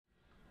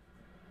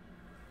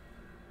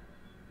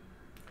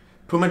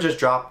Puma just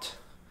dropped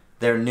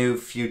their new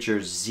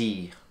Future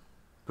Z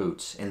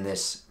boots in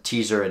this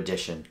teaser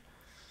edition,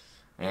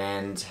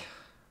 and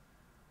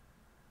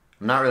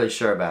I'm not really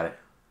sure about it.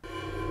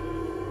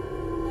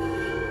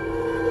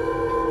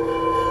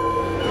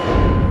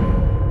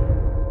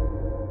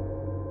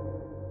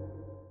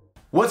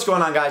 What's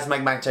going on, guys?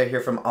 Mike McIntyre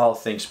here from All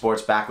Things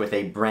Sports, back with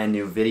a brand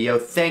new video.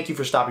 Thank you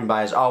for stopping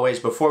by as always.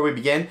 Before we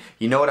begin,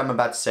 you know what I'm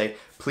about to say.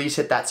 Please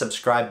hit that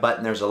subscribe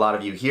button. There's a lot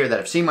of you here that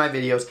have seen my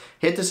videos.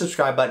 Hit the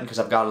subscribe button because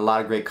I've got a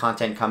lot of great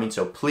content coming,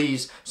 so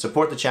please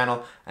support the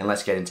channel and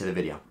let's get into the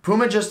video.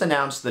 Puma just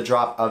announced the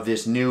drop of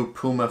this new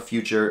Puma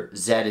Future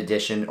Z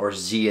edition, or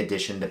Z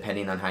edition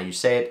depending on how you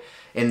say it,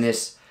 in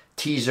this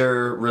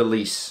teaser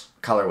release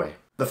colorway.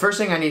 The first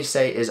thing I need to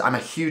say is I'm a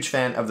huge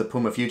fan of the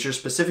Puma Future,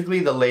 specifically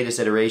the latest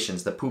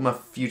iterations, the Puma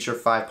Future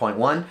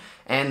 5.1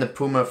 and the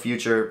Puma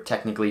Future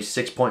technically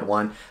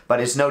 6.1, but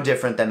it's no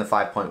different than the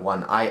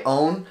 5.1. I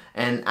own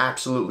and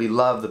absolutely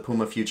love the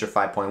Puma Future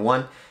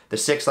 5.1. The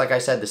 6, like I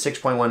said, the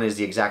 6.1 is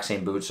the exact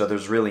same boot, so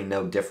there's really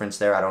no difference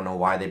there. I don't know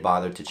why they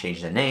bothered to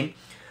change the name.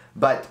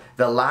 But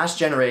the last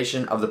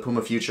generation of the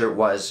Puma Future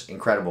was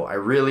incredible. I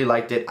really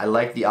liked it. I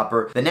liked the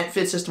upper. The net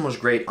fit system was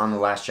great on the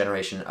last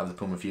generation of the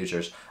Puma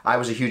Futures. I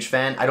was a huge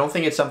fan. I don't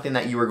think it's something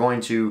that you were going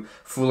to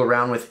fool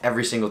around with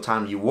every single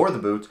time you wore the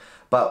boot,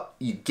 but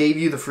it gave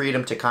you the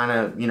freedom to kind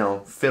of, you know,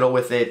 fiddle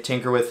with it,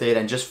 tinker with it,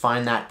 and just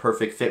find that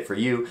perfect fit for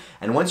you.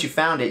 And once you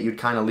found it, you'd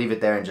kind of leave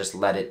it there and just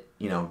let it,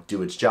 you know,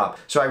 do its job.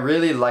 So I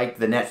really liked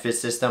the net fit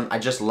system. I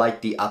just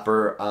liked the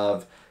upper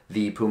of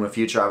the Puma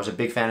Future. I was a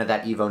big fan of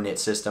that Evo knit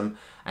system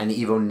and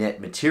the Evo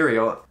knit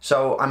material.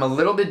 So I'm a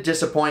little bit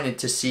disappointed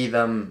to see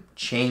them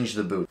change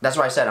the boot. That's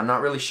why I said I'm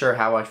not really sure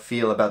how I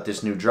feel about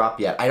this new drop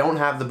yet. I don't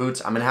have the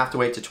boots. I'm gonna have to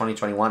wait to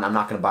 2021. I'm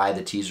not gonna buy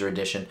the teaser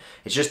edition.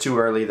 It's just too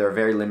early. They're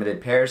very limited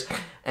pairs.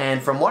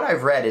 And from what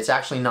I've read, it's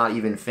actually not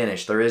even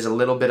finished. There is a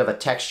little bit of a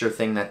texture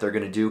thing that they're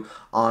gonna do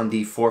on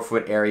the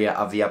forefoot area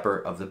of the upper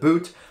of the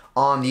boot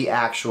on the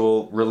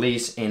actual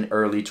release in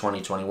early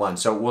 2021.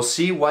 So we'll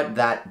see what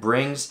that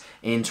brings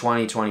in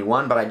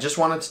 2021, but I just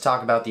wanted to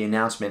talk about the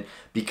announcement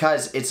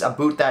because it's a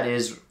boot that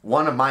is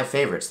one of my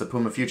favorites, the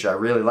Puma Future. I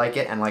really like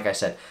it, and like I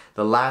said,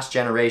 the last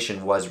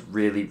generation was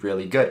really,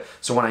 really good.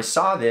 So when I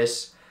saw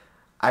this,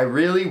 I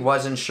really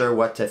wasn't sure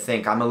what to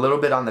think. I'm a little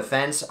bit on the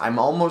fence. I'm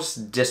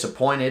almost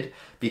disappointed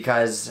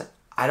because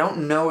I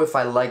don't know if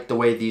I like the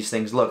way these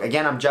things look.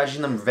 Again, I'm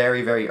judging them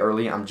very, very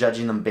early. I'm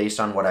judging them based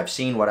on what I've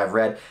seen, what I've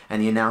read,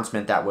 and the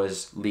announcement that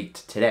was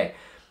leaked today.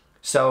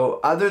 So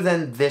other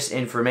than this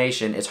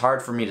information, it's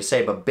hard for me to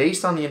say, but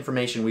based on the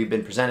information we've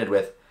been presented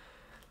with,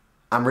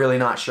 I'm really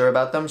not sure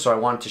about them, so I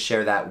wanted to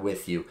share that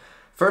with you.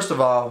 First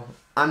of all,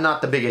 I'm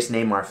not the biggest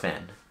Neymar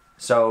fan.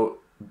 So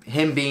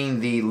him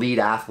being the lead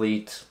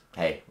athlete,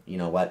 hey, you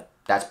know what?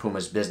 That's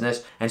Puma's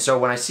business. And so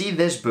when I see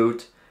this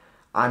boot,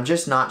 I'm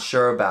just not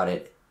sure about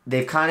it.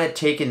 They've kind of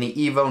taken the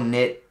Evo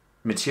knit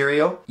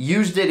material,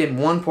 used it in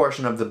one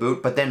portion of the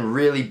boot, but then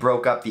really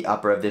broke up the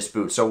upper of this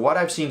boot. So what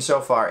I've seen so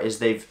far is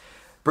they've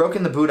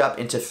broken the boot up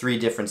into 3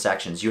 different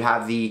sections. You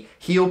have the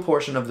heel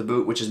portion of the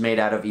boot, which is made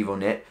out of Evo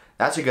knit.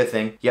 That's a good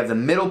thing. You have the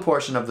middle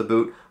portion of the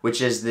boot,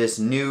 which is this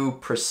new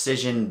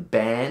precision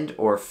band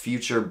or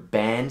future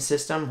band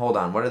system. Hold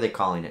on, what are they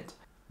calling it?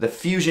 The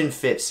Fusion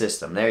Fit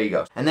system, there you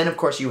go. And then of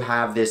course you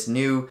have this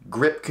new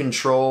grip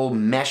control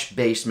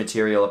mesh-based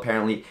material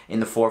apparently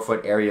in the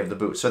forefoot area of the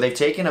boot. So they've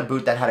taken a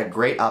boot that had a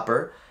great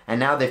upper and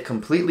now they've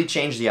completely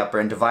changed the upper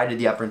and divided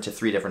the upper into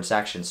 3 different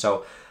sections.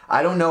 So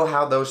I don't know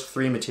how those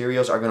 3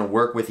 materials are gonna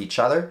work with each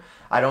other.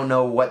 I don't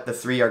know what the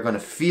 3 are gonna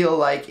feel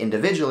like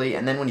individually,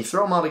 and then when you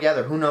throw them all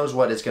together, who knows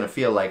what it's gonna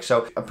feel like.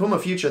 So a Puma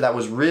Future that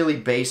was really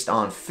based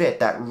on fit,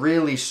 that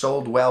really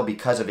sold well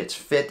because of its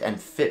fit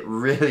and fit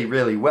really,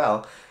 really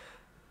well,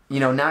 you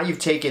know, now you've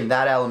taken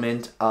that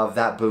element of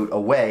that boot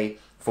away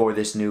for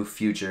this new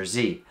Future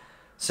Z.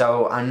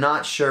 So I'm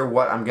not sure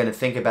what I'm going to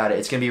think about it.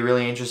 It's going to be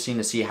really interesting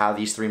to see how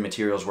these 3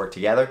 materials work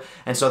together.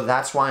 And so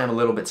that's why I'm a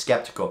little bit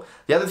skeptical.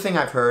 The other thing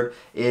I've heard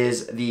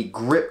is the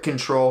grip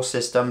control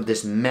system,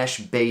 this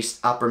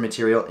mesh-based upper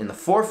material in the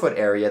forefoot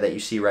area that you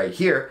see right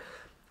here.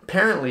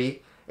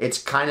 Apparently,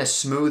 it's kind of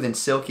smooth and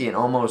silky and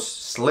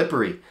almost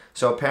slippery.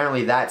 So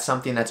apparently that's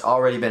something that's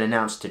already been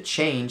announced to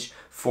change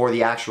for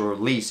the actual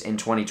release in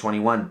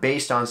 2021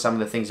 based on some of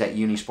the things that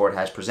Unisport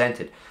has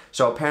presented.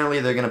 So apparently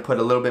they're going to put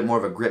a little bit more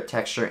of a grip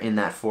texture in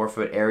that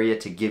forefoot area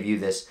to give you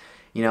this,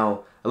 you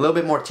know, a little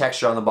bit more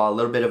texture on the ball, a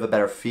little bit of a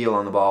better feel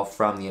on the ball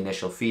from the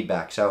initial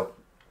feedback. So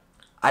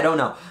I don't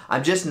know.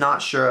 I'm just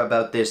not sure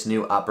about this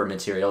new upper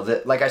material.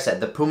 Like I said,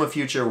 the Puma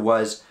Future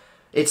was,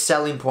 its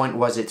selling point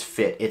was its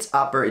fit. Its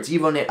upper, its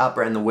Evo knit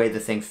upper, and the way the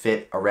thing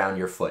fit around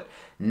your foot.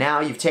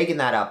 Now you've taken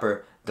that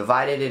upper,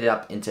 divided it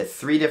up into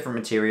 3 different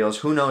materials.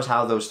 Who knows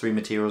how those 3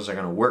 materials are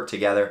going to work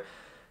together.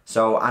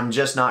 So I'm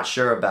just not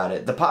sure about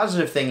it. The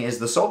positive thing is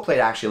the sole plate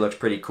actually looks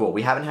pretty cool.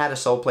 We haven't had a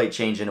sole plate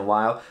change in a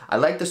while. I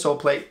like the sole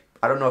plate.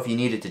 I don't know if you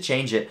needed to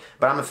change it,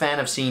 but I'm a fan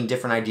of seeing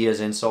different ideas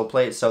in sole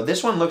plate. So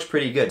this one looks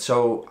pretty good.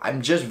 So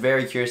I'm just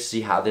very curious to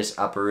see how this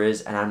upper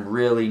is, and I'm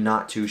really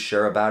not too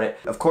sure about it.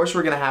 Of course,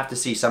 we're gonna have to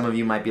see. Some of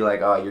you might be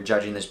like, oh, you're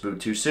judging this boot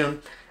too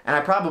soon. And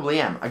I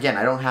probably am. Again,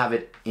 I don't have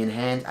it in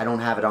hand. I don't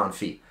have it on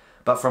feet.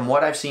 But from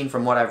what I've seen,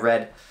 from what I've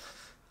read,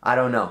 I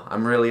don't know.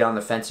 I'm really on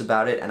the fence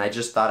about it, and I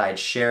just thought I'd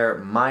share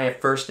my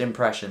first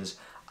impressions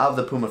of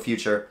the Puma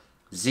Future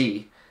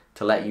Z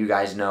to let you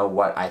guys know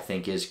what I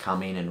think is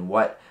coming and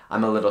what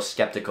I'm a little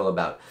skeptical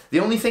about. The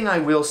only thing I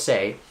will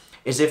say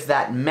is if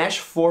that mesh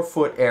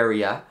forefoot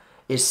area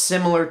is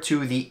similar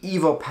to the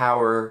Evo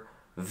Power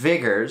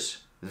Vigors,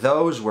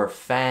 those were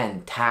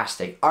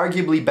fantastic.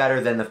 Arguably better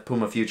than the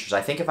Puma Futures.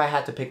 I think if I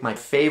had to pick my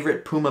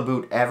favorite Puma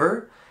boot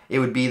ever, it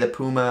would be the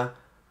Puma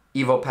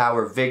Evo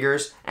Power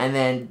Vigors, and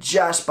then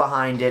just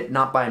behind it,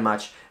 not by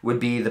much, would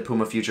be the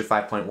Puma Future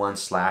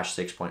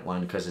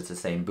 5.1/6.1 because it's the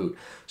same boot.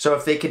 So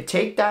if they could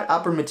take that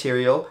upper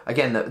material,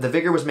 again, the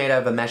Vigor was made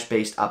out of a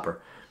mesh-based upper.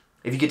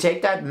 If you could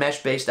take that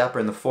mesh-based upper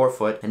in the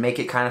forefoot and make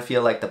it kind of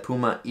feel like the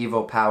Puma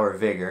Evo Power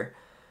Vigor,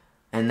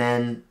 and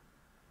then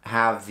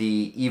have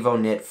the Evo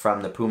knit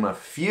from the Puma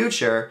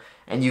Future,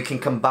 and you can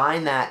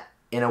combine that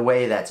in a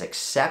way that's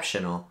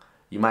exceptional,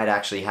 you might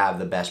actually have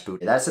the best boot.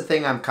 That's the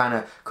thing I'm kind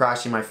of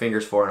crossing my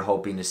fingers for and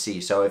hoping to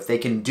see. So if they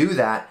can do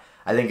that,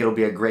 I think it'll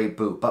be a great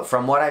boot. But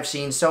from what I've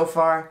seen so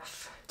far,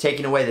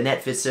 taking away the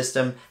net fit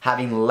system,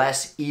 having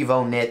less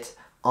Evo knit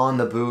on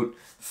the boot,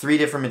 3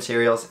 different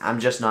materials, I'm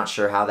just not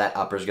sure how that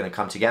upper is going to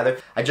come together.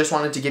 I just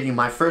wanted to give you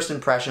my first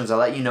impressions. I'll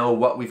let you know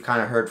what we've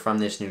kind of heard from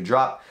this new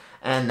drop.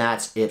 And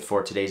that's it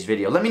for today's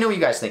video. Let me know what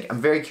you guys think. I'm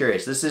very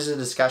curious. This is a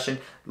discussion.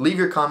 Leave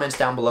your comments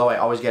down below. I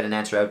always get an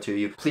answer out to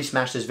you. Please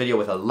smash this video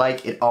with a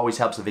like. It always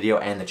helps the video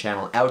and the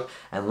channel out.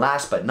 And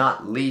last but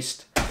not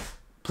least,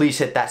 please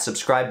hit that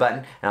subscribe button,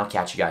 and I'll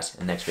catch you guys in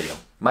the next video.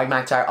 Mike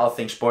McIntyre, All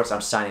Things Sports. I'm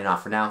signing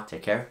off for now.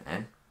 Take care,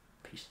 and